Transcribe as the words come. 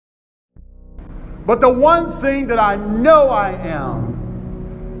But the one thing that I know I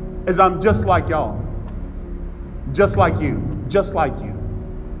am is I'm just like y'all. Just like you. Just like you.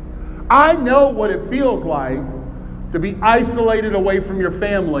 I know what it feels like to be isolated away from your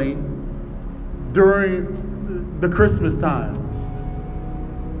family during the Christmas time.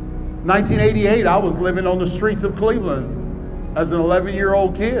 1988, I was living on the streets of Cleveland as an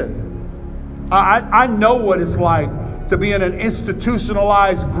 11-year-old kid. I know what it's like to be in an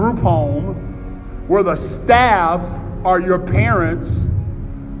institutionalized group home where the staff are your parents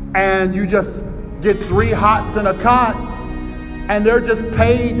and you just get 3 hots and a cot and they're just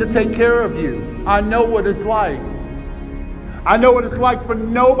paid to take care of you. I know what it's like. I know what it's like for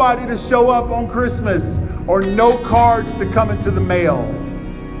nobody to show up on Christmas or no cards to come into the mail.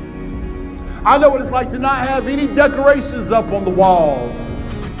 I know what it's like to not have any decorations up on the walls.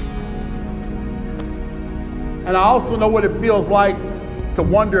 And I also know what it feels like to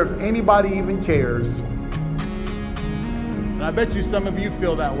wonder if anybody even cares. And I bet you some of you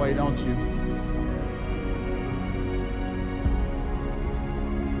feel that way, don't you?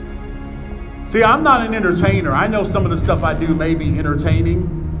 See, I'm not an entertainer. I know some of the stuff I do may be entertaining,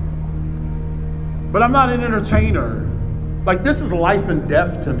 but I'm not an entertainer. Like, this is life and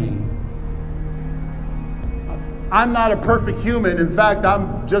death to me. I'm not a perfect human. In fact,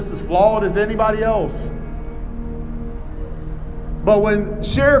 I'm just as flawed as anybody else. But when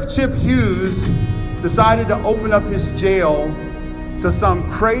Sheriff Chip Hughes decided to open up his jail to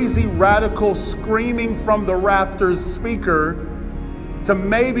some crazy radical screaming from the rafters speaker to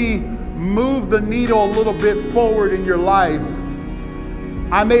maybe move the needle a little bit forward in your life,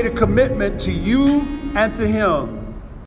 I made a commitment to you and to him